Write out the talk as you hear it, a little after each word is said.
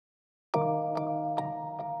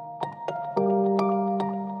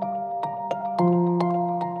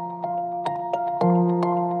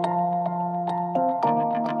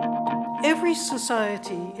Every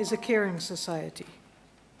society is a caring society.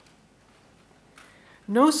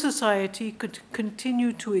 No society could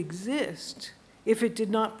continue to exist if it did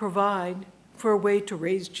not provide for a way to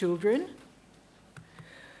raise children,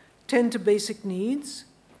 tend to basic needs,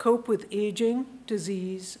 cope with aging,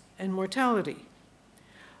 disease, and mortality.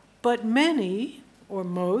 But many, or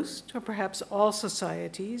most, or perhaps all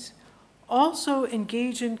societies also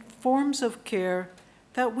engage in forms of care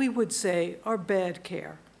that we would say are bad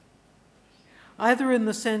care, either in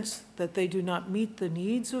the sense that they do not meet the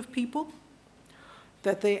needs of people,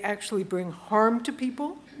 that they actually bring harm to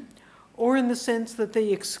people, or in the sense that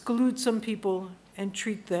they exclude some people and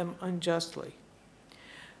treat them unjustly.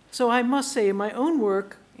 So I must say, in my own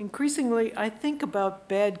work, increasingly I think about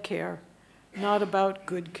bad care, not about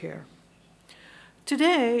good care.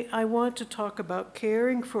 Today, I want to talk about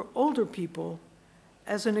caring for older people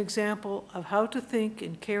as an example of how to think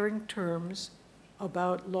in caring terms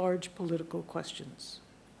about large political questions.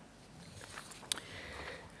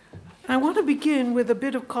 I want to begin with a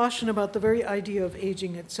bit of caution about the very idea of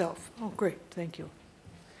aging itself. Oh, great, thank you.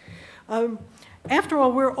 After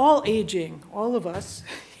all, we're all aging, all of us.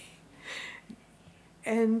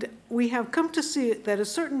 And we have come to see that a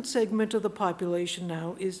certain segment of the population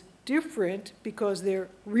now is different because they're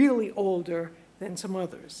really older than some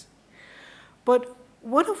others. But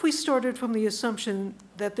what if we started from the assumption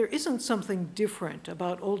that there isn't something different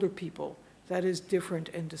about older people that is different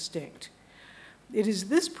and distinct? It is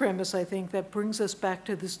this premise, I think, that brings us back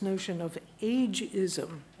to this notion of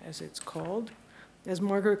ageism, as it's called. As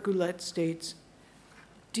Margaret Goulet states,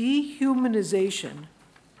 dehumanization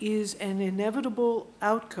is an inevitable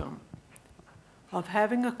outcome of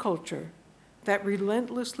having a culture that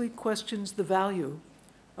relentlessly questions the value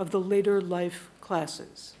of the later life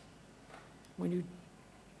classes. When you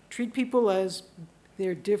treat people as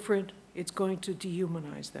they're different, it's going to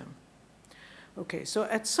dehumanize them. Okay, so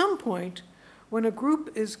at some point, when a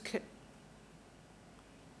group is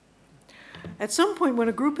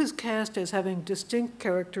cast as having distinct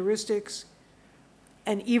characteristics,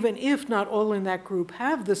 and even if not all in that group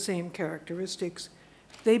have the same characteristics,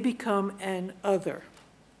 they become an other.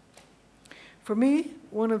 For me,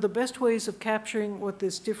 one of the best ways of capturing what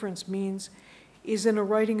this difference means is in a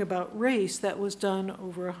writing about race that was done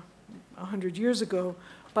over 100 years ago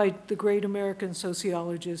by the great American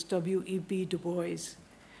sociologist W.E.B. Du Bois.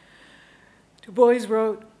 Du Bois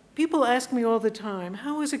wrote, "People ask me all the time,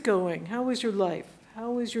 how is it going? How is your life?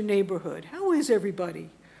 How is your neighborhood? How is everybody?"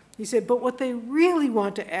 He said, "But what they really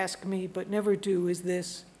want to ask me but never do is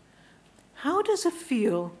this: how does it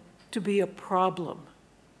feel to be a problem?"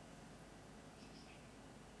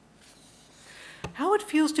 How it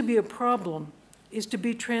feels to be a problem is to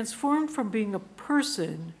be transformed from being a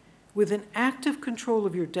person with an active control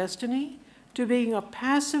of your destiny to being a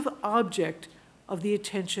passive object of the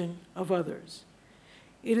attention of others.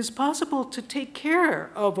 It is possible to take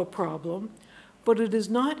care of a problem, but it is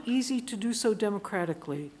not easy to do so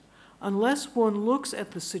democratically unless one looks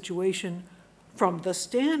at the situation from the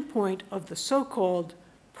standpoint of the so-called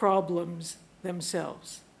problems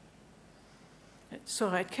themselves. So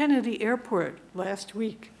at Kennedy Airport last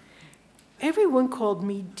week, everyone called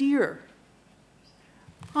me dear.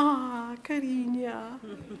 Ah, Carina.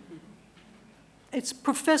 It's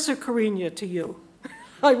Professor Carina to you,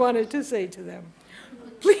 I wanted to say to them.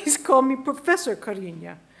 Please call me Professor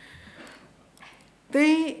Carina.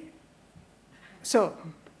 They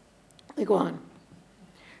go on.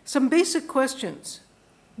 Some basic questions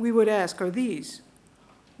we would ask are these.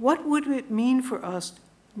 What would it mean for us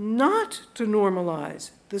not to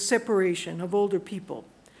normalize the separation of older people,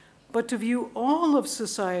 but to view all of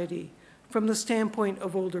society from the standpoint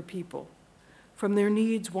of older people, from their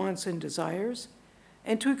needs, wants, and desires,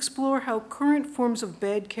 and to explore how current forms of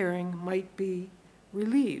bad caring might be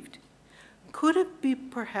relieved? Could it be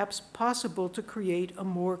perhaps possible to create a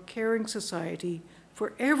more caring society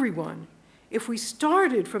for everyone if we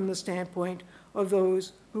started from the standpoint of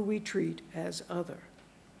those who we treat as other?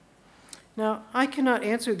 Now, I cannot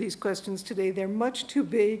answer these questions today. They're much too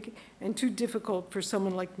big and too difficult for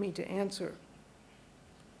someone like me to answer.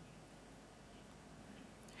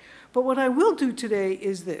 But what I will do today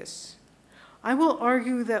is this. I will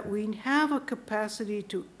argue that we have a capacity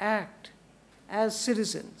to act as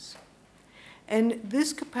citizens. And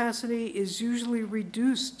this capacity is usually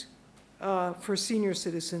reduced for senior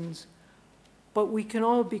citizens, but we can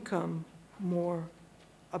all become more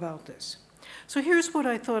about this. So here's what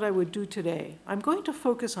I thought I would do today. I'm going to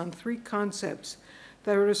focus on 3 concepts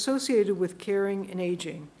that are associated with caring and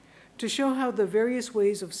aging to show how the various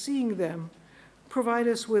ways of seeing them provide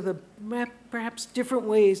us with perhaps different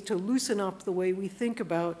ways to loosen up the way we think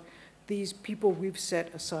about these people we've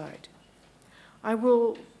set aside. I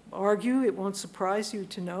will argue, it won't surprise you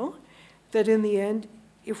to know, that in the end,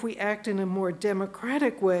 if we act in a more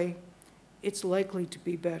democratic way, it's likely to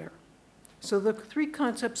be better. So the three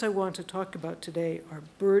concepts I want to talk about today are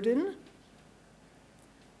burden,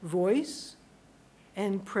 voice,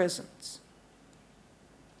 and presence.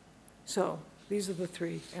 So these are the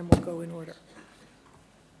three, and we'll go in order.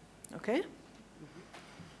 Okay?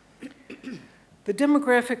 The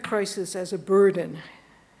demographic crisis as a burden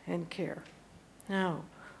and care. Now,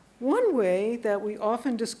 one way that we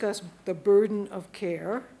often discuss the burden of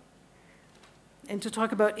care and to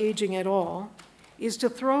talk about aging at all is to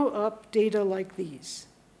throw up data like these,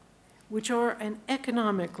 which are an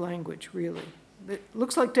economic language, really. It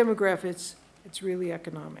looks like demographics, it's really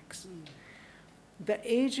economics. The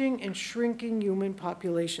aging and shrinking human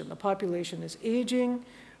population. The population is aging,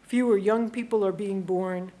 fewer young people are being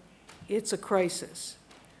born. It's a crisis.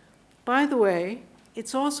 By the way,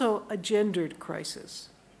 it's also a gendered crisis.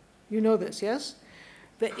 You know this, yes?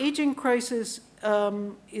 The aging crisis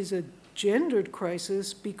is a gendered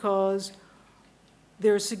crisis because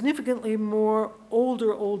there are significantly more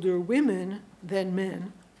older women than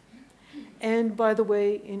men. And by the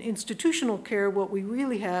way, in institutional care, what we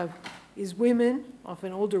really have is women,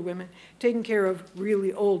 often older women, taking care of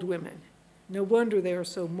really old women. No wonder they are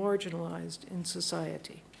so marginalized in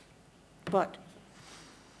society. But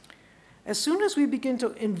as soon as we begin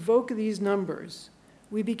to invoke these numbers,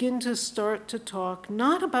 we begin to start to talk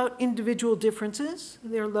not about individual differences,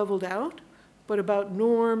 they're leveled out, but about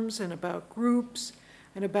norms and about groups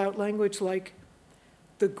and about language like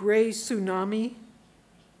the gray tsunami,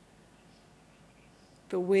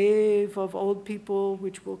 the wave of old people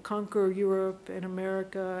which will conquer Europe and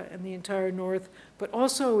America and the entire North, but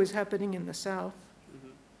also is happening in the South.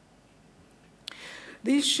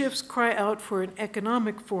 These shifts cry out for an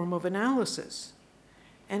economic form of analysis.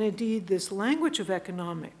 And indeed, this language of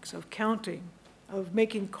economics, of counting, of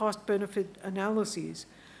making cost-benefit analyses,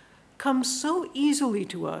 comes so easily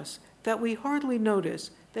to us that we hardly notice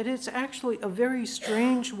that it's actually a very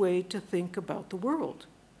strange way to think about the world.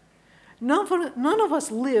 None of us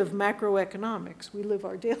live macroeconomics. We live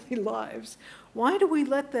our daily lives. Why do we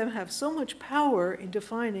let them have so much power in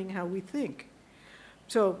defining how we think?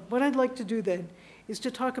 So what I'd like to do then is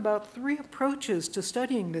to talk about three approaches to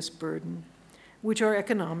studying this burden, which are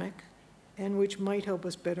economic and which might help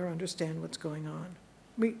us better understand what's going on.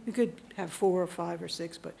 We could have 4 or 5 or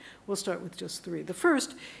 6, but we'll start with just 3. The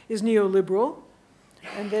first is neoliberal,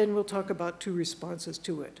 and then we'll talk about 2 responses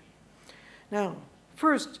to it. Now,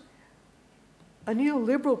 first, a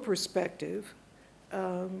neoliberal perspective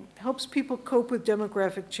helps people cope with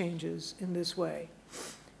demographic changes in this way.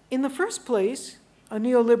 In the first place, a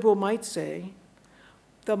neoliberal might say,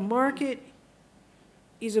 the market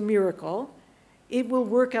is a miracle. It will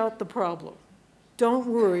work out the problem. Don't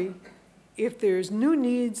worry. If there's new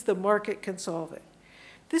needs, the market can solve it.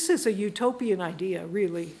 This is a utopian idea,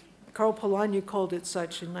 really. Karl Polanyi called it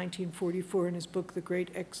such in 1944 in his book,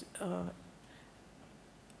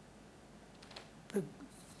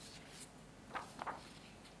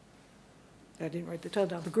 I didn't write the title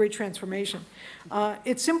down, The Great Transformation.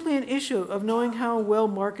 It's simply an issue of knowing how well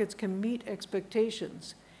markets can meet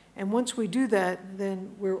expectations. And once we do that,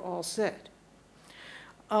 then we're all set.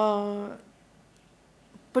 But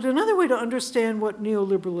another way to understand what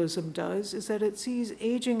neoliberalism does is that it sees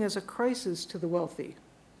aging as a crisis to the wealthy.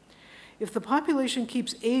 If the population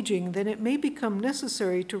keeps aging, then it may become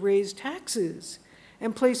necessary to raise taxes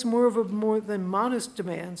and place more than modest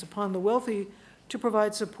demands upon the wealthy to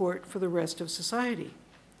provide support for the rest of society.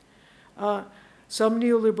 Some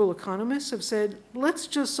neoliberal economists have said, let's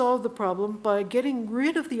just solve the problem by getting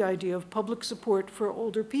rid of the idea of public support for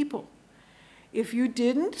older people. If you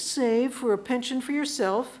didn't save for a pension for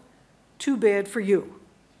yourself, too bad for you.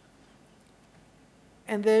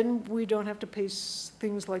 And then we don't have to pay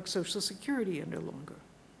things like Social Security any longer.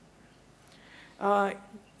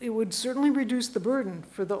 It would certainly reduce the burden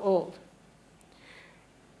for the old.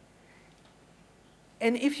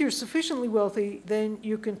 And if you're sufficiently wealthy, then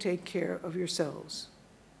you can take care of yourselves.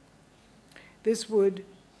 This would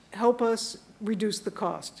help us reduce the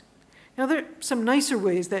cost. Now, there are some nicer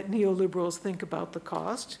ways that neoliberals think about the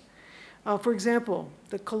cost. For example,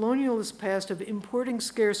 the colonialist past of importing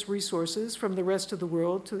scarce resources from the rest of the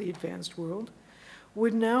world to the advanced world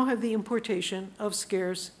would now have the importation of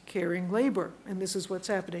scarce caring labor. And this is what's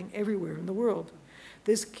happening everywhere in the world.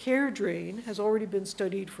 This care drain has already been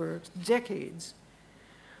studied for decades.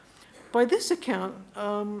 By this account,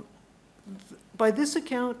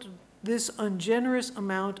 this ungenerous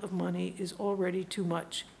amount of money is already too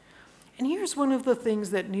much. And here's one of the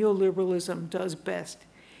things that neoliberalism does best.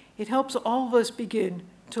 It helps all of us begin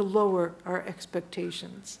to lower our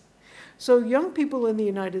expectations. So young people in the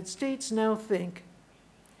United States now think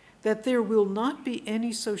that there will not be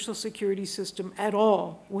any social security system at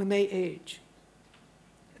all when they age.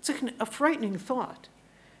 It's a frightening thought.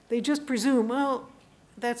 They just presume, well,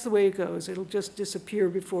 that's the way it goes. It'll just disappear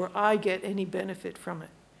before I get any benefit from it.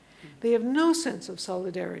 They have no sense of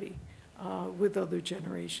solidarity with other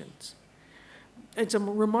generations. It's a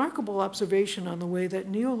remarkable observation on the way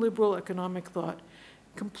that neoliberal economic thought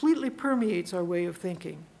completely permeates our way of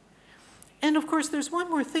thinking. And of course, there's one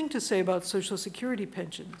more thing to say about Social Security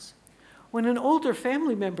pensions. When an older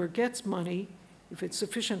family member gets money, if it's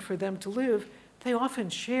sufficient for them to live, they often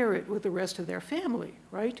share it with the rest of their family,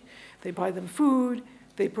 right? They buy them food,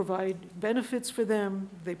 they provide benefits for them,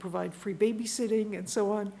 they provide free babysitting, and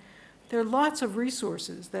so on. There are lots of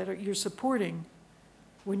resources that you're supporting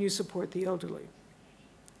when you support the elderly.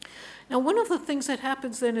 Now, one of the things that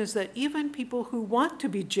happens then is that even people who want to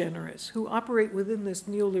be generous, who operate within this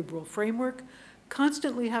neoliberal framework,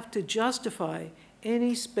 constantly have to justify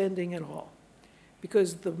any spending at all,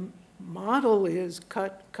 because the model is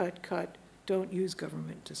cut, cut, cut, don't use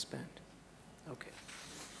government to spend. Okay.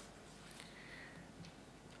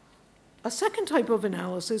 A second type of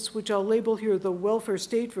analysis, which I'll label here the welfare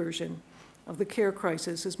state version of the care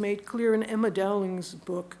crisis, is made clear in Emma Dowling's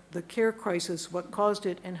book, The Care Crisis, What Caused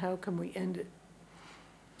It and How Can We End It?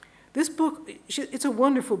 This book, it's a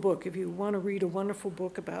wonderful book. If you want to read a wonderful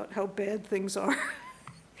book about how bad things are,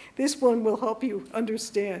 this one will help you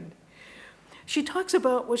understand. She talks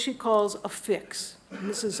about what she calls a fix. And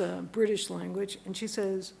this is a British language, and she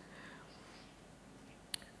says,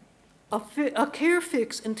 a care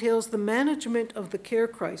fix entails the management of the care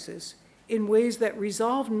crisis in ways that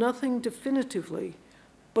resolve nothing definitively,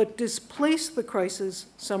 but displace the crisis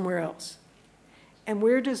somewhere else. And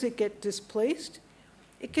where does it get displaced?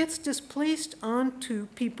 It gets displaced onto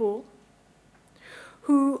people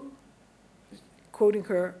who, quoting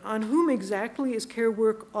her, on whom exactly is care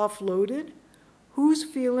work offloaded, whose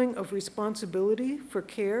feeling of responsibility for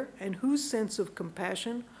care and whose sense of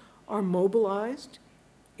compassion are mobilized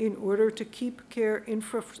in order to keep care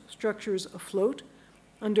infrastructures afloat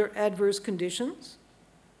under adverse conditions.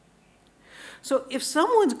 So if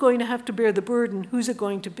someone's going to have to bear the burden, who's it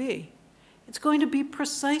going to be? It's going to be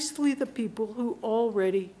precisely the people who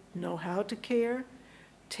already know how to care,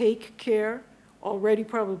 take care, already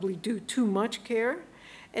probably do too much care.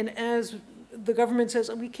 And as the government says,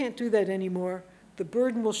 oh, we can't do that anymore, the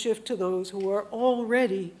burden will shift to those who are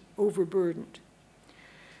already overburdened.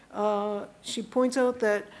 She points out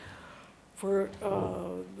that for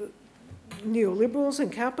the neoliberals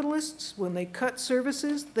and capitalists, when they cut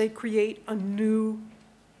services, they create a new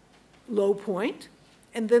low point,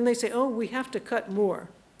 and then they say, oh, we have to cut more.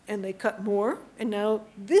 And they cut more, and now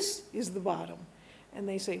this is the bottom. And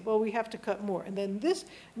they say, well, we have to cut more. And then this,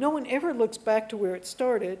 no one ever looks back to where it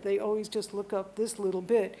started. They always just look up this little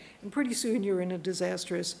bit, and pretty soon you're in a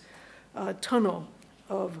disastrous tunnel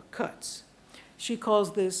of cuts. She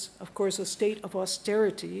calls this, of course, a state of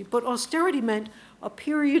austerity, but austerity meant a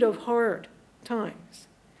period of hard times.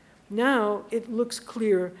 Now it looks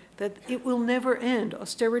clear that it will never end.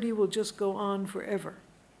 Austerity will just go on forever.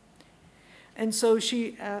 And so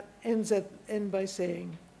she ends by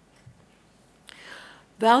saying,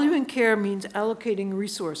 valuing care means allocating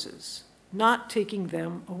resources, not taking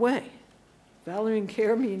them away. Valuing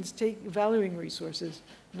care means valuing resources,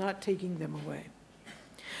 not taking them away.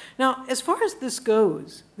 Now, as far as this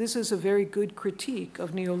goes, this is a very good critique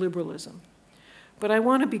of neoliberalism. But I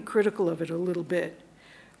want to be critical of it a little bit,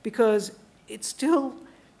 because it's still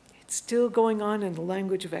going on in the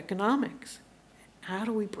language of economics. How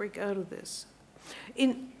do we break out of this?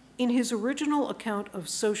 In his original account of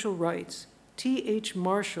social rights, T.H.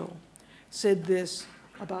 Marshall said this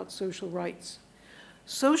about social rights.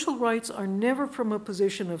 Social rights are never from a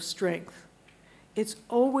position of strength. It's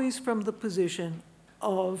always from the position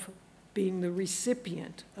of being the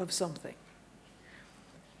recipient of something.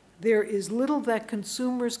 There is little that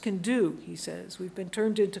consumers can do, he says. We've been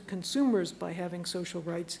turned into consumers by having social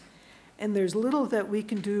rights, and there's little that we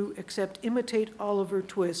can do except imitate Oliver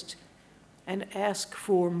Twist and ask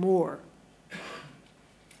for more.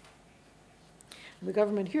 And the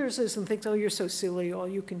government hears this and thinks, oh, you're so silly, all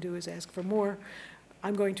you can do is ask for more.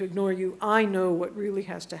 I'm going to ignore you. I know what really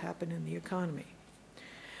has to happen in the economy.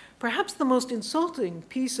 Perhaps the most insulting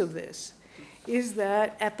piece of this is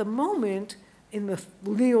that at the moment, in the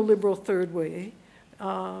neoliberal third way,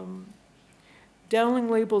 Dowling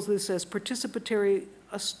labels this as participatory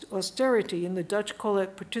austerity. In the Dutch call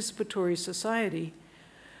it participatory society.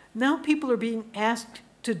 Now people are being asked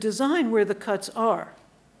to design where the cuts are.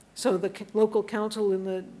 So the local council in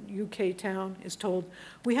the UK town is told,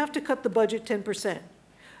 we have to cut the budget 10%.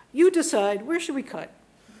 You decide, where should we cut?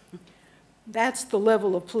 That's the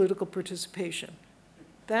level of political participation.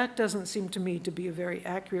 That doesn't seem to me to be a very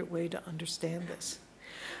accurate way to understand this.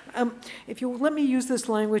 If you let me use this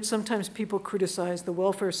language, sometimes people criticize the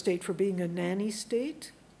welfare state for being a nanny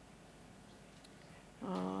state.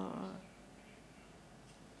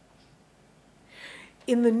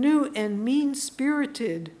 In the new and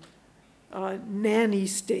mean-spirited nanny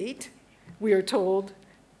state, we are told,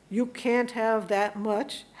 you can't have that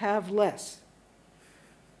much, have less.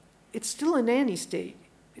 It's still a nanny state.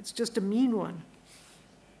 It's just a mean one.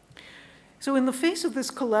 So in the face of this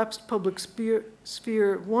collapsed public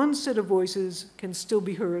sphere, one set of voices can still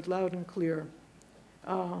be heard loud and clear,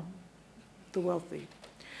 the wealthy.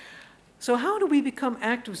 So how do we become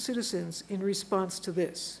active citizens in response to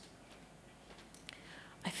this?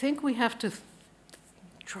 I think we have to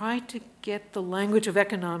try to get the language of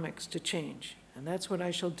economics to change. And that's what I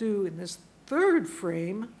shall do in this third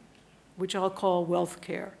frame, which I'll call wealth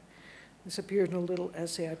care. This appeared in a little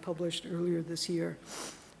essay I published earlier this year.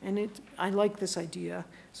 And I like this idea,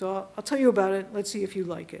 so I'll tell you about it. Let's see if you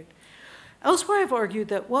like it. Elsewhere, I've argued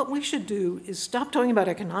that what we should do is stop talking about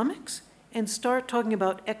economics and start talking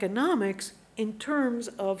about economics in terms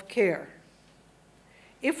of care.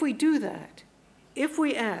 If we do that, if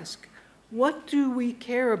we ask, what do we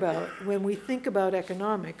care about when we think about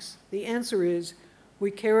economics? The answer is, we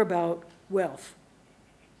care about wealth.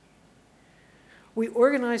 We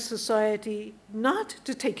organize society not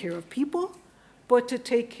to take care of people, but to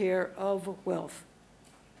take care of wealth.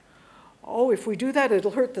 Oh, if we do that,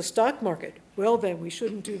 it'll hurt the stock market. Well, then we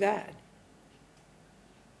shouldn't do that.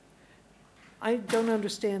 I don't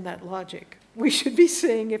understand that logic. We should be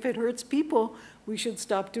saying if it hurts people, we should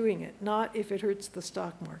stop doing it, not if it hurts the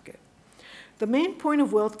stock market. The main point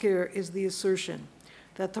of wealth care is the assertion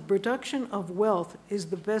that the production of wealth is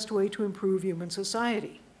the best way to improve human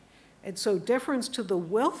society. And so deference to the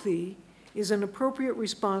wealthy is an appropriate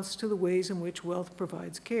response to the ways in which wealth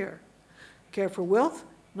provides care. Care for wealth,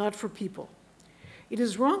 not for people. It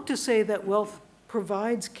is wrong to say that wealth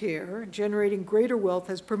provides care, generating greater wealth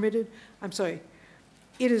has permitted,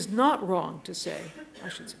 it is not wrong to say,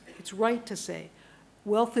 it's right to say,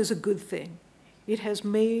 wealth is a good thing. It has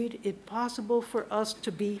made it possible for us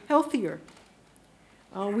to be healthier.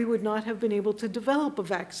 We would not have been able to develop a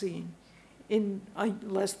vaccine in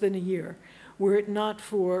less than a year, were it not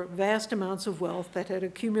for vast amounts of wealth that had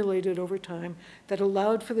accumulated over time that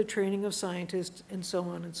allowed for the training of scientists and so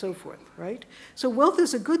on and so forth, right? So wealth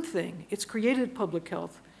is a good thing. It's created public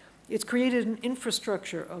health. It's created an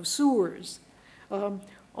infrastructure of sewers.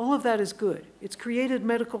 All of that is good. It's created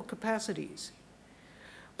medical capacities.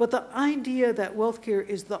 But the idea that wealth care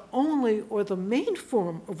is the only or the main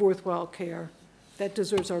form of worthwhile care that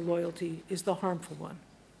deserves our loyalty is the harmful one.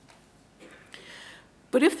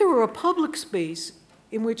 But if there were a public space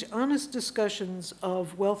in which honest discussions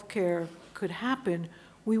of wealth care could happen,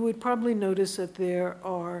 we would probably notice that there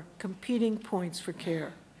are competing points for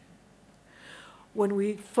care. When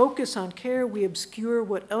we focus on care, we obscure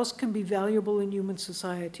what else can be valuable in human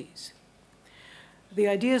societies. The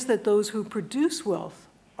idea is that those who produce wealth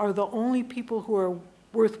are the only people who are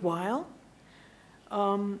worthwhile,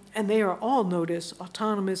 and they are all, notice,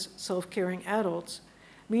 autonomous, self-caring adults,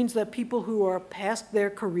 means that people who are past their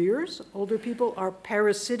careers, older people, are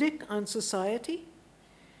parasitic on society.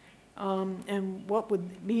 And what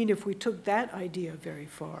would it mean if we took that idea very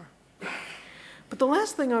far? But the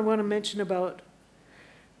last thing I want to mention about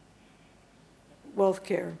wealth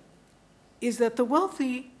care is that the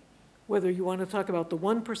wealthy, whether you want to talk about the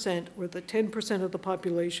 1% or the 10% of the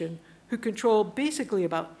population who control basically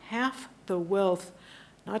about half the wealth,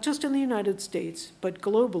 not just in the United States, but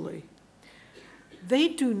globally, they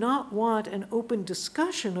do not want an open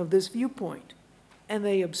discussion of this viewpoint, and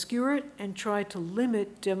they obscure it and try to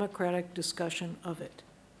limit democratic discussion of it.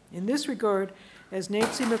 In this regard, as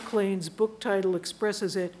Nancy MacLean's book title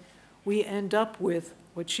expresses it, we end up with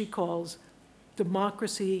what she calls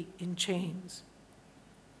democracy in chains.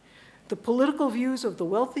 The political views of the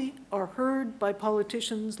wealthy are heard by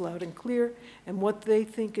politicians loud and clear, and what they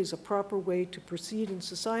think is a proper way to proceed in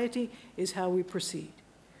society is how we proceed.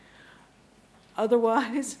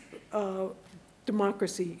 Otherwise,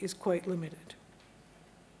 democracy is quite limited.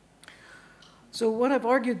 So what I've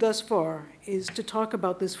argued thus far is to talk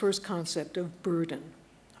about this first concept of burden.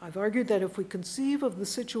 I've argued that if we conceive of the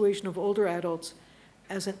situation of older adults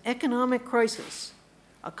as an economic crisis,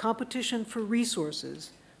 a competition for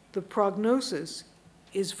resources, the prognosis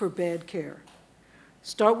is for bad care.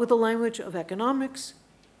 Start with the language of economics,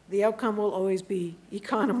 the outcome will always be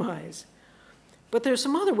economize. But there are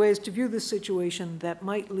some other ways to view this situation that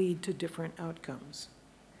might lead to different outcomes.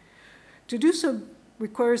 To do so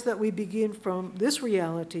requires that we begin from this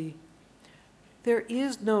reality. There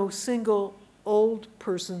is no single old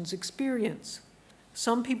person's experience.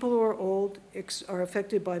 Some people who are old are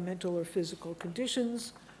affected by mental or physical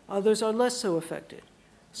conditions. Others are less so affected.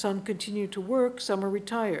 Some continue to work, some are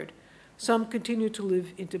retired. Some continue to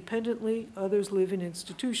live independently, others live in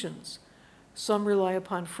institutions. Some rely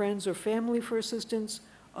upon friends or family for assistance,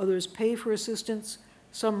 others pay for assistance,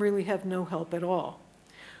 some really have no help at all.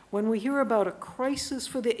 When we hear about a crisis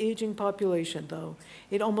for the aging population, though,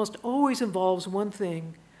 it almost always involves one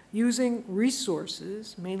thing: using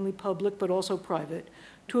resources, mainly public but also private,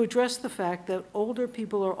 to address the fact that older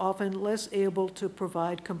people are often less able to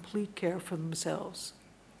provide complete care for themselves.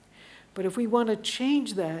 But if we want to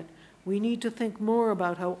change that, we need to think more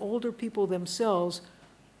about how older people themselves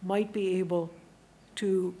might be able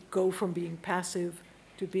to go from being passive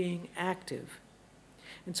to being active.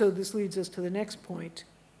 And so this leads us to the next point,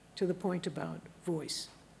 to the point about voice.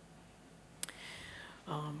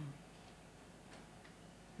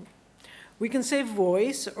 We can say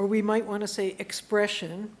voice, or we might want to say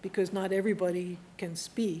expression, because not everybody can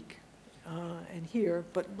speak and hear,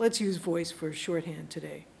 but let's use voice for shorthand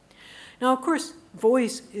today. Now, of course,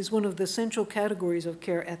 voice is one of the central categories of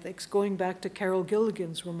care ethics, going back to Carol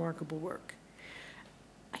Gilligan's remarkable work.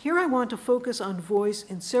 Here I want to focus on voice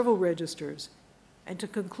in several registers and to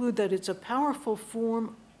conclude that it's a powerful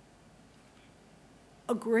form,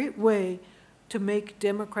 a great way to make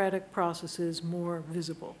democratic processes more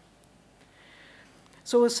visible.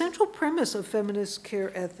 So a central premise of feminist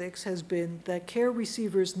care ethics has been that care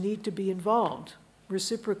receivers need to be involved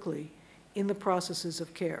reciprocally in the processes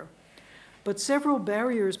of care. But several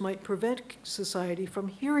barriers might prevent society from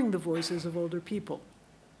hearing the voices of older people.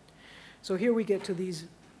 So here we get to these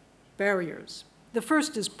barriers. The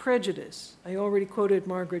first is prejudice. I already quoted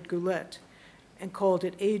Margaret Goulet and called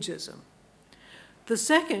it ageism. The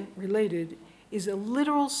second, related, is a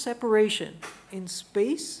literal separation in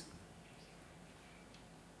space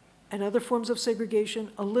and other forms of segregation,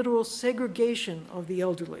 a literal segregation of the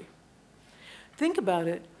elderly. Think about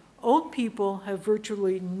it. Old people have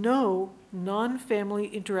virtually no non-family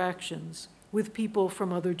interactions with people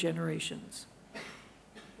from other generations.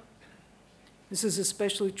 This is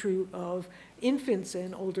especially true of infants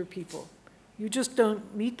and older people. You just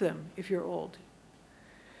don't meet them if you're old.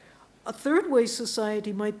 A third way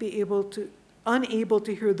society might be unable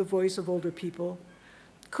to hear the voice of older people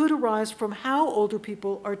could arise from how older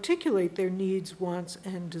people articulate their needs, wants,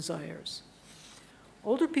 and desires.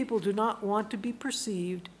 Older people do not want to be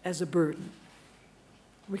perceived as a burden.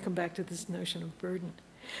 We come back to this notion of burden.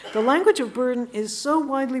 The language of burden is so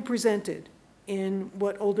widely presented in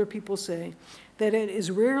what older people say that it is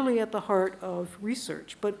rarely at the heart of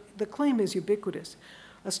research, but the claim is ubiquitous.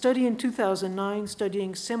 A study in 2009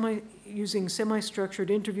 using semi-structured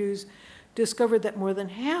interviews discovered that more than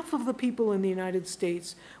half of the people in the United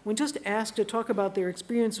States, when just asked to talk about their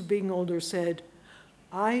experience of being older, said,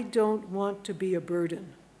 "I don't want to be a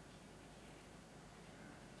burden."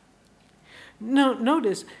 No,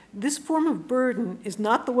 notice, this form of burden is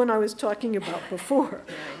not the one I was talking about before.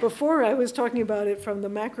 Before I was talking about it from the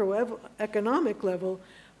macroeconomic level,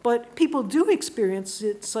 but people do experience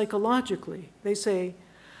it psychologically. They say,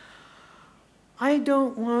 "I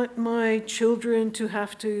don't want my children to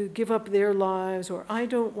have to give up their lives," or "I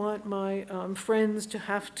don't want my friends to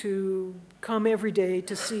have to come every day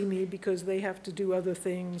to see me because they have to do other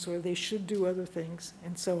things, or they should do other things,"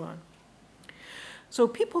 and so on. So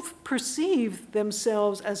people perceive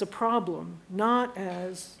themselves as a problem, not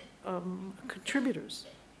as contributors.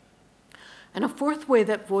 And a fourth way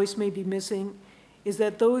that voice may be missing is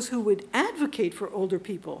that those who would advocate for older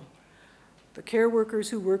people, the care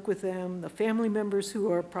workers who work with them, the family members who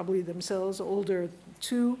are probably themselves older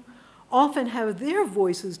too, often have their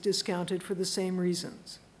voices discounted for the same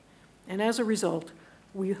reasons. And as a result,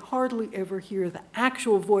 we hardly ever hear the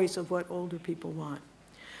actual voice of what older people want.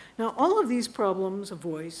 Now, all of these problems of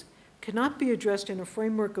voice cannot be addressed in a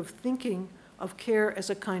framework of thinking of care as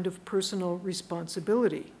a kind of personal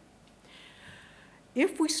responsibility.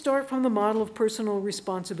 If we start from the model of personal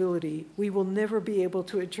responsibility, we will never be able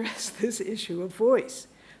to address this issue of voice,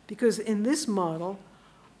 because in this model,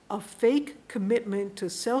 a fake commitment to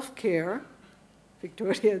self-care,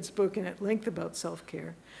 Victoria had spoken at length about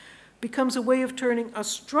self-care, becomes a way of turning a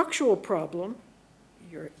structural problem,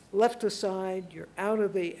 you're left aside, you're out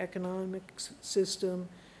of the economic system,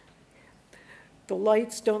 the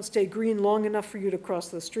lights don't stay green long enough for you to cross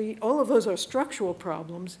the street. All of those are structural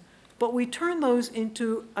problems, but we turn those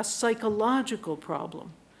into a psychological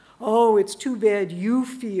problem. Oh, it's too bad you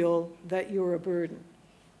feel that you're a burden.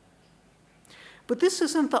 But this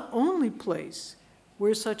isn't the only place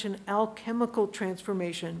where such an alchemical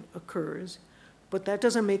transformation occurs, but that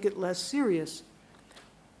doesn't make it less serious.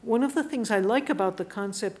 One of the things I like about the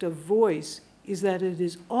concept of voice is that it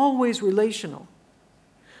is always relational.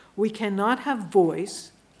 We cannot have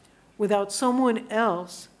voice without someone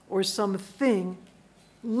else or something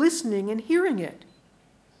listening and hearing it.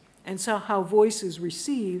 And so how voice is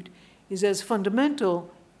received is as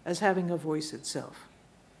fundamental as having a voice itself.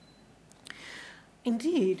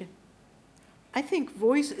 Indeed, I think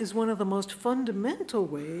voice is one of the most fundamental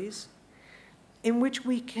ways in which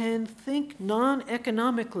we can think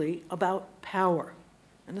non-economically about power,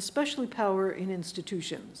 and especially power in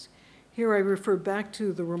institutions. Here I refer back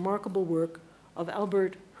to the remarkable work of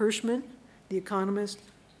Albert Hirschman, the economist,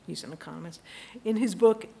 he's an economist, in his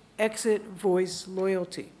book, Exit, Voice,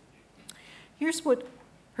 Loyalty. Here's what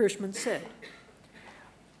Hirschman said.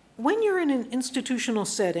 When you're in an institutional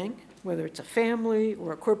setting, whether it's a family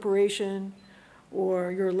or a corporation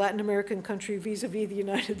or your Latin American country vis-a-vis the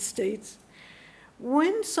United States,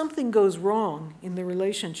 when something goes wrong in the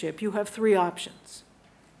relationship, you have three options.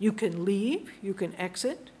 You can leave, you can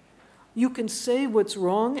exit, you can say what's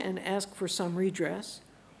wrong and ask for some redress,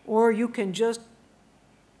 or you can just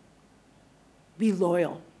be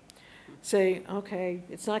loyal. Say, okay,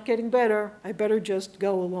 it's not getting better, I better just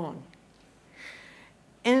go along.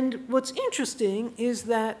 And what's interesting is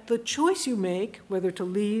that the choice you make, whether to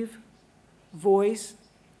leave, voice,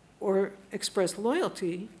 or express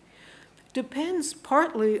loyalty, depends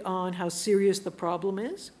partly on how serious the problem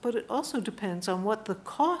is, but it also depends on what the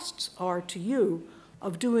costs are to you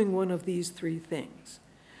of doing one of these three things.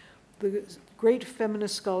 The great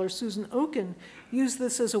feminist scholar Susan Oken used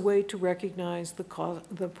this as a way to recognize the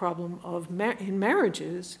problem of in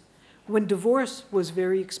marriages when divorce was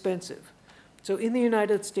very expensive. So in the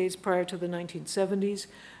United States prior to the 1970s,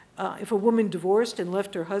 if a woman divorced and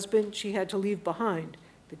left her husband, she had to leave behind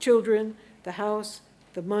the children, the house,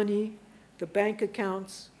 the money, the bank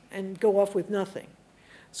accounts, and go off with nothing.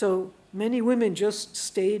 So many women just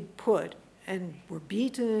stayed put and were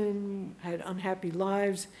beaten, had unhappy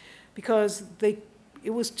lives, because it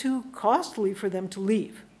was too costly for them to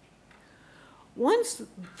leave. Once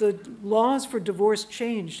the laws for divorce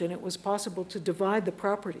changed and it was possible to divide the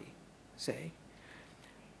property, say,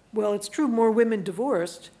 well, it's true more women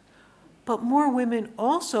divorced, but more women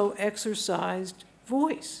also exercised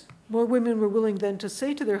voice. More women were willing then to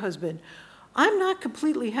say to their husband, I'm not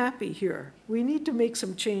completely happy here. We need to make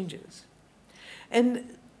some changes.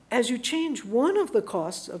 And as you change one of the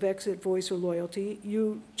costs of exit, voice, or loyalty,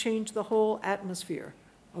 you change the whole atmosphere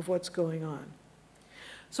of what's going on.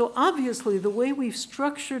 So obviously, the way we've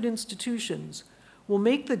structured institutions will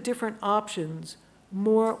make the different options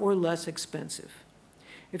more or less expensive.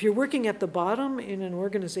 If you're working at the bottom in an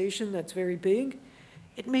organization that's very big,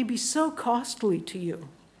 it may be so costly to you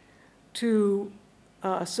to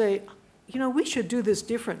say, you know, we should do this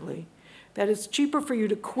differently, that it's cheaper for you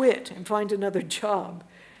to quit and find another job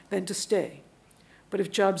than to stay. But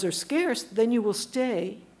if jobs are scarce, then you will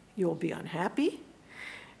stay. You'll be unhappy,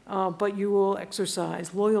 but you will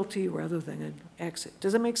exercise loyalty rather than an exit.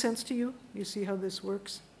 Does that make sense to you? You see how this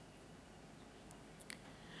works?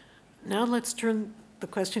 Now let's turn the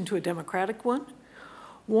question to a democratic one.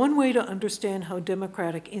 One way to understand how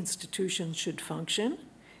democratic institutions should function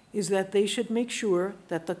is that they should make sure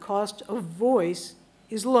that the cost of voice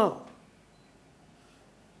is low.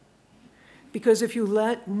 Because if you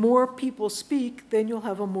let more people speak, then you'll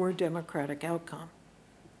have a more democratic outcome.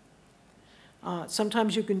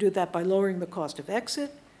 Sometimes you can do that by lowering the cost of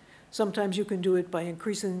exit. Sometimes you can do it by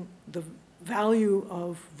increasing the value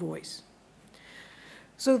of voice.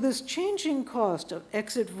 So this changing cost of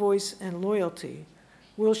exit, voice, and loyalty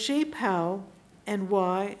will shape how and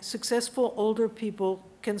why successful older people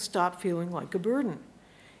can stop feeling like a burden.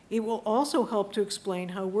 It will also help to explain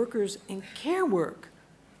how workers in care work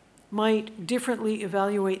might differently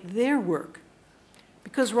evaluate their work.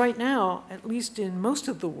 Because right now, at least in most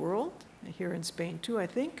of the world, here in Spain too, I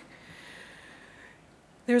think,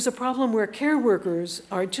 there's a problem where care workers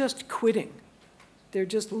are just quitting. They're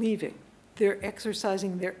just leaving. They're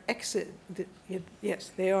exercising their exit,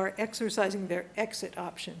 yes, they are exercising their exit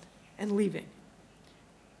option and leaving.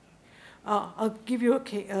 I'll give you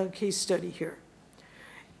a case study here.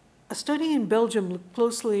 A study in Belgium looked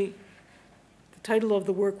closely, the title of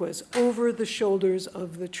the work was Over the Shoulders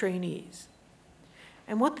of the Trainees.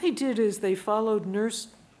 And what they did is they followed nurse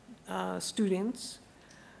students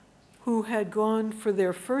who had gone for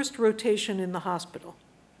their first rotation in the hospital.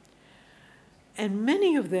 And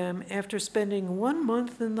many of them, after spending 1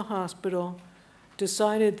 month in the hospital,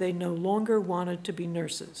 decided they no longer wanted to be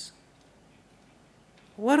nurses.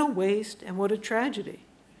 What a waste and what a tragedy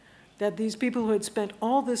that these people who had spent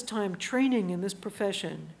all this time training in this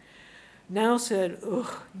profession now said,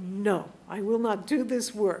 "Ugh, no, I will not do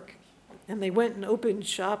this work." And they went and opened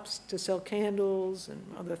shops to sell candles and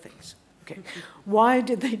other things. Okay. Why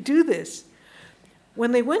did they do this?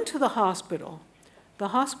 When they went to the hospital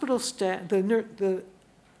staff, the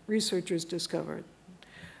researchers discovered,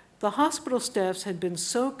 the hospital staffs had been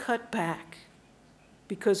so cut back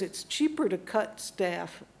because it's cheaper to cut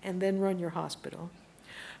staff and then run your hospital.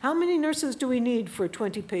 How many nurses do we need for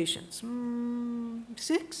 20 patients?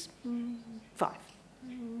 6? 5?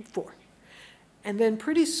 4. And then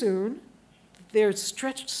pretty soon, they're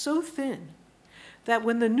stretched so thin that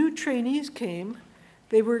when the new trainees came,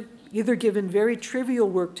 they were either given very trivial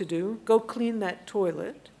work to do, go clean that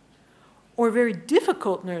toilet, or very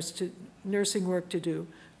difficult nursing work to do,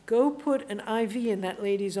 go put an IV in that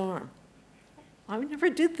lady's arm. I never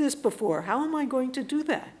did this before. How am I going to do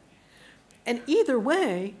that? And either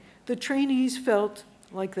way, the trainees felt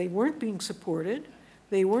like they weren't being supported,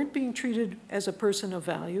 they weren't being treated as a person of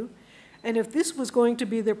value, and if this was going to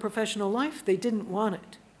be their professional life, they didn't want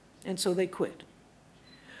it, and so they quit.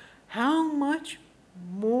 How much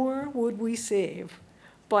more would we save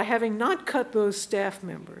by having not cut those staff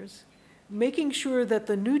members, making sure that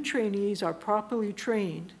the new trainees are properly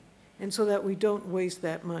trained, and so that we don't waste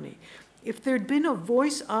that money? If there'd been a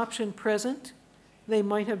voice option present, they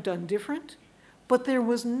might have done different, but there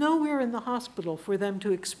was nowhere in the hospital for them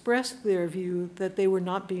to express their view that they were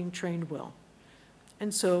not being trained well.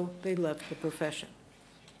 And so they left the profession.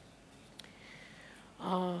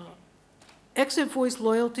 Exit voice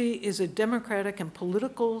loyalty is a democratic and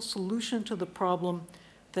political solution to the problem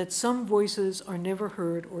that some voices are never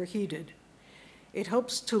heard or heeded. It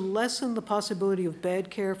helps to lessen the possibility of bad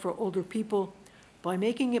care for older people by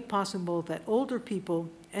making it possible that older people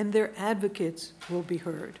and their advocates will be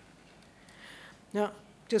heard. Now,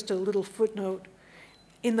 just a little footnote.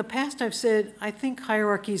 In the past, I've said, I think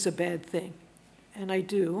hierarchy is a bad thing, and I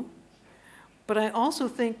do. But I also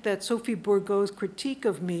think that Sophie Bourgault's critique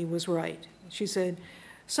of me was right. She said,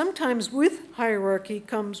 sometimes with hierarchy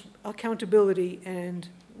comes accountability and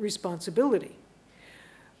responsibility.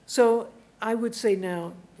 So I would say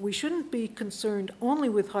now, we shouldn't be concerned only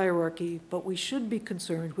with hierarchy, but we should be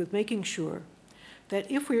concerned with making sure that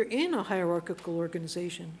if we're in a hierarchical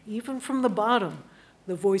organization, even from the bottom,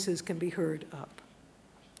 the voices can be heard up.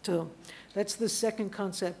 So that's the second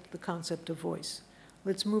concept, the concept of voice.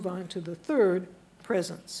 Let's move on to the third,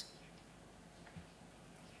 presence.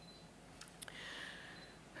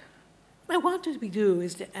 What I want to do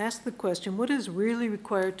is to ask the question, what is really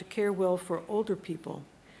required to care well for older people?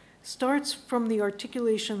 Starts from the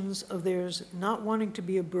articulations of theirs not wanting to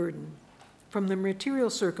be a burden, from the material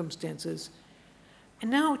circumstances, and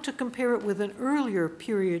now to compare it with an earlier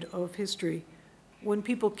period of history when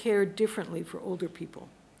people cared differently for older people.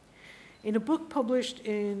 In a book published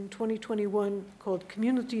in 2021 called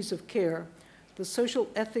Communities of Care, The Social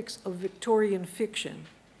Ethics of Victorian Fiction.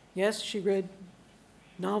 Yes, she read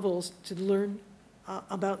novels to learn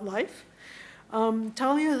about life.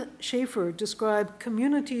 Talia Schaefer described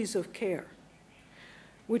communities of care,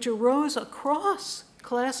 which arose across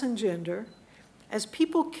class and gender as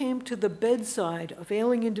people came to the bedside of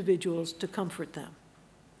ailing individuals to comfort them.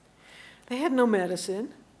 They had no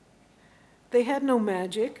medicine. They had no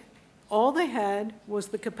magic. All they had was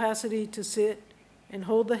the capacity to sit and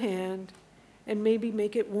hold the hand and maybe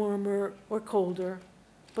make it warmer or colder,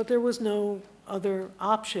 but there was no other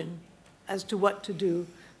option as to what to do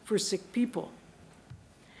for sick people.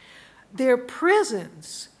 Their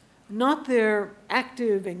presence, not their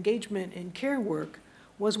active engagement in care work,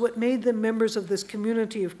 was what made them members of this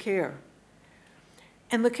community of care.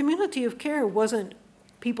 And the community of care wasn't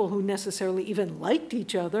people who necessarily even liked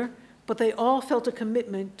each other, but they all felt a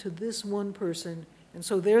commitment to this one person, and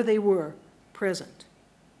so there they were, present.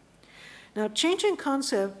 Now, changing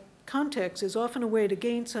context is often a way to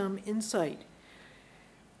gain some insight.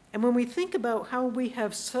 And when we think about how we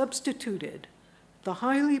have substituted the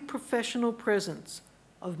highly professional presence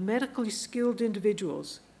of medically skilled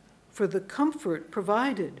individuals for the comfort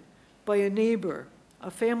provided by a neighbor,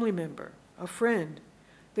 a family member, a friend,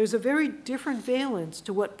 there's a very different valence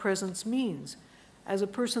to what presence means as a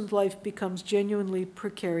person's life becomes genuinely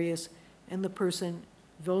precarious and the person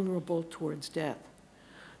vulnerable towards death.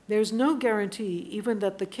 There's no guarantee even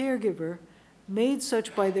that the caregiver, made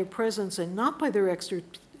such by their presence and not by their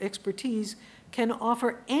expertise can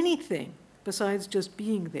offer anything besides just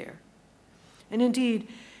being there. And indeed,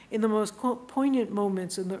 in the most poignant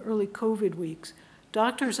moments in the early COVID weeks,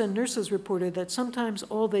 doctors and nurses reported that sometimes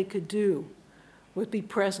all they could do was be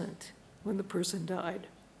present when the person died.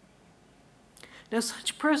 Now,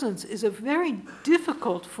 such presence is a very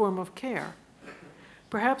difficult form of care,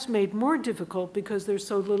 perhaps made more difficult because there's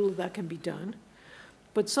so little that can be done,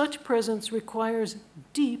 but such presence requires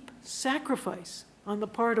deep sacrifice on the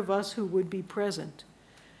part of us who would be present,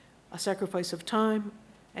 a sacrifice of time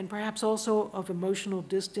and perhaps also of emotional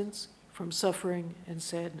distance from suffering and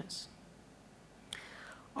sadness.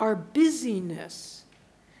 Our busyness,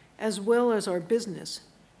 as well as our business,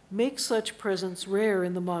 makes such presence rare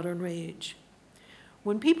in the modern age.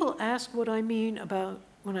 When people ask what I mean about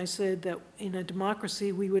when I said that in a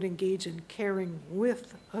democracy we would engage in caring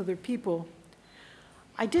with other people,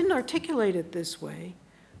 I didn't articulate it this way,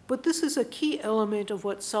 but this is a key element of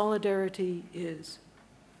what solidarity is,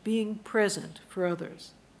 being present for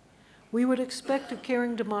others. We would expect a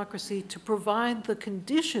caring democracy to provide the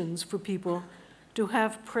conditions for people to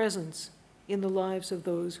have presence in the lives of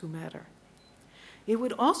those who matter. It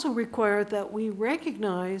would also require that we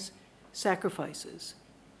recognize sacrifices.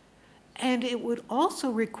 And it would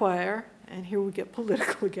also require, and here we get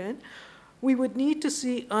political again, we would need to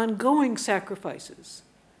see ongoing sacrifices,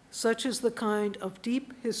 such as the kind of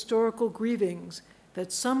deep historical grievings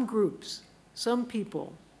that some groups, some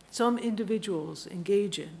people, some individuals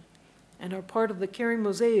engage in and are part of the caring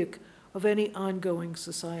mosaic of any ongoing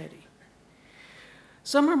society.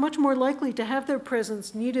 Some are much more likely to have their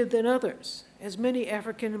presence needed than others, as many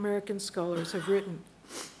African American scholars have written.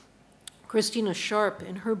 Christina Sharp,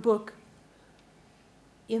 in her book,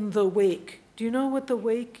 In the Wake. Do you know what the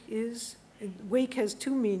wake is? Wake has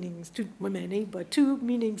two meanings, many, but two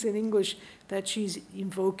meanings in English that she's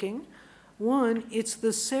invoking. One, it's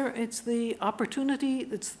the opportunity,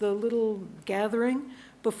 it's the little gathering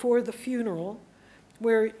before the funeral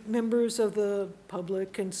where members of the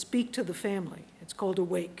public can speak to the family. It's called a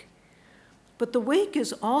wake. But the wake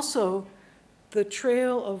is also the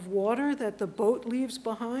trail of water that the boat leaves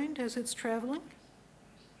behind as it's traveling.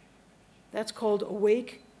 That's called a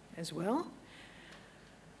wake as well.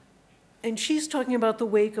 And she's talking about the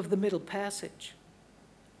wake of the Middle Passage,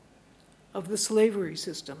 of the slavery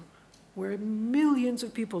system, where millions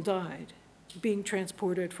of people died being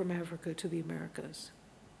transported from Africa to the Americas.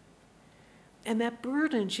 And that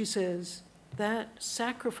burden, she says, that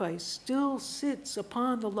sacrifice still sits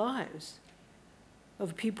upon the lives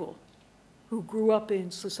of people who grew up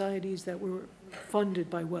in societies that were funded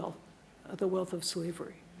by wealth, the wealth of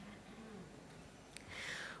slavery.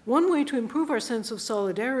 One way to improve our sense of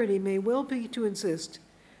solidarity may well be to insist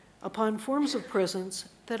upon forms of presence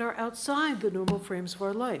that are outside the normal frames of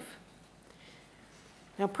our life.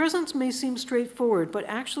 Now, presence may seem straightforward, but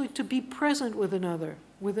actually to be present with another,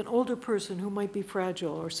 with an older person who might be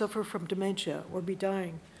fragile or suffer from dementia or be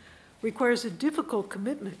dying, requires a difficult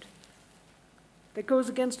commitment that goes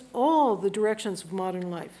against all the directions of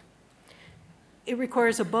modern life. It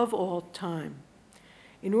requires, above all, time.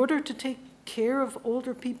 In order to take care of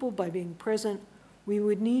older people by being present, we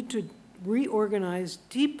would need to reorganize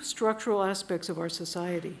deep structural aspects of our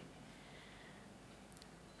society.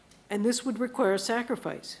 And this would require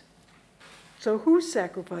sacrifice. So whose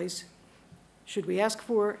sacrifice should we ask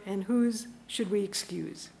for, and whose should we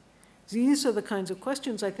excuse? These are the kinds of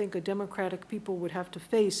questions I think a democratic people would have to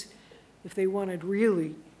face if they wanted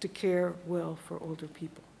really to care well for older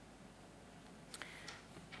people.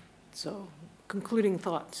 So, concluding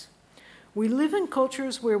thoughts. We live in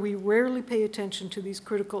cultures where we rarely pay attention to these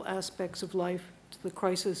critical aspects of life, to the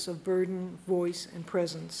crisis of burden, voice, and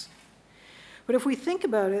presence. But if we think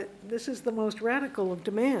about it, this is the most radical of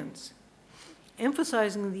demands.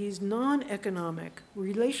 Emphasizing these non-economic,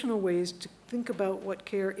 relational ways to think about what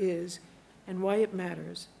care is and why it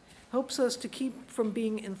matters helps us to keep from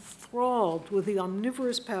being enthralled with the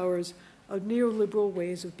omnivorous powers of neoliberal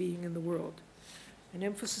ways of being in the world. An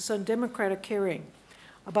emphasis on democratic caring,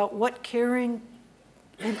 about what caring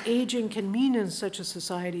and aging can mean in such a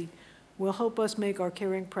society, will help us make our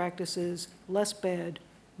caring practices less bad,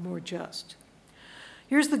 more just.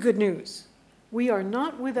 Here's the good news. We are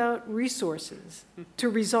not without resources to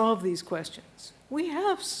resolve these questions. We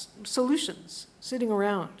have solutions sitting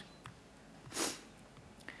around.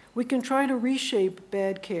 We can try to reshape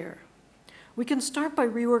bad care. We can start by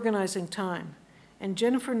reorganizing time. And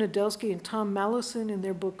Jennifer Nedelsky and Tom Mallison, in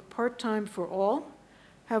their book Part-Time for All,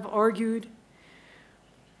 have argued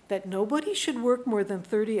that nobody should work more than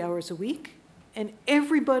 30 hours a week, and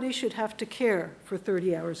everybody should have to care for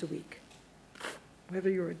 30 hours a week, whether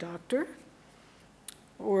you're a doctor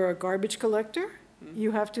or a garbage collector,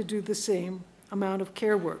 you have to do the same amount of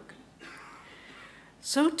care work.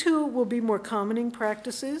 So too will be more commoning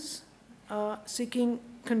practices seeking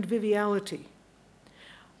conviviality.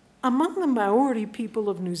 Among the Maori people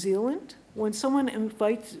of New Zealand, when someone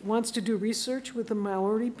wants to do research with the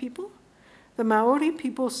Maori people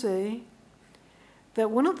say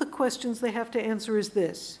that one of the questions they have to answer is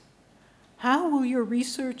this: how will your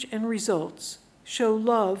research and results show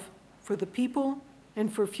love for the people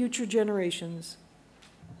and for future generations?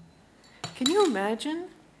 Can you imagine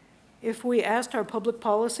if we asked our public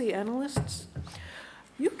policy analysts?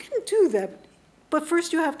 You can do that, but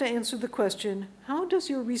first you have to answer the question, how does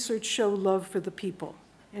your research show love for the people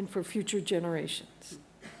and for future generations?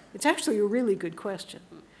 It's actually a really good question,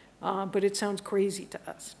 but it sounds crazy to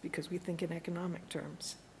us because we think in economic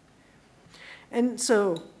terms. And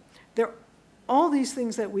so there are all these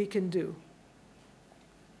things that we can do.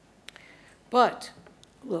 But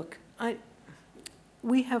look,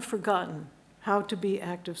 we have forgotten how to be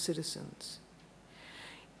active citizens.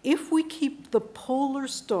 If we keep the polar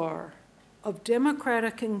star of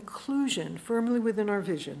democratic inclusion firmly within our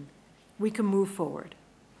vision, we can move forward.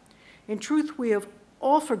 In truth, we have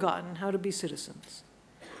all forgotten how to be citizens,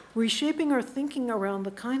 reshaping our thinking around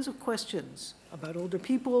the kinds of questions about older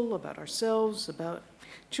people, about ourselves, about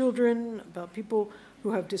children, about people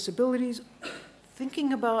who have disabilities.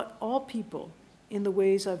 Thinking about all people in the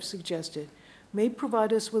ways I've suggested may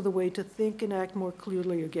provide us with a way to think and act more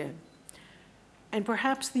clearly again. And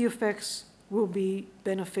perhaps the effects will be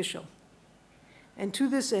beneficial. And to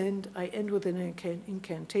this end, I end with an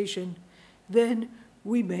incantation: then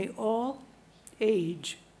we may all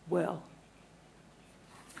age well.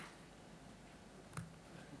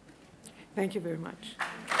 Thank you very much.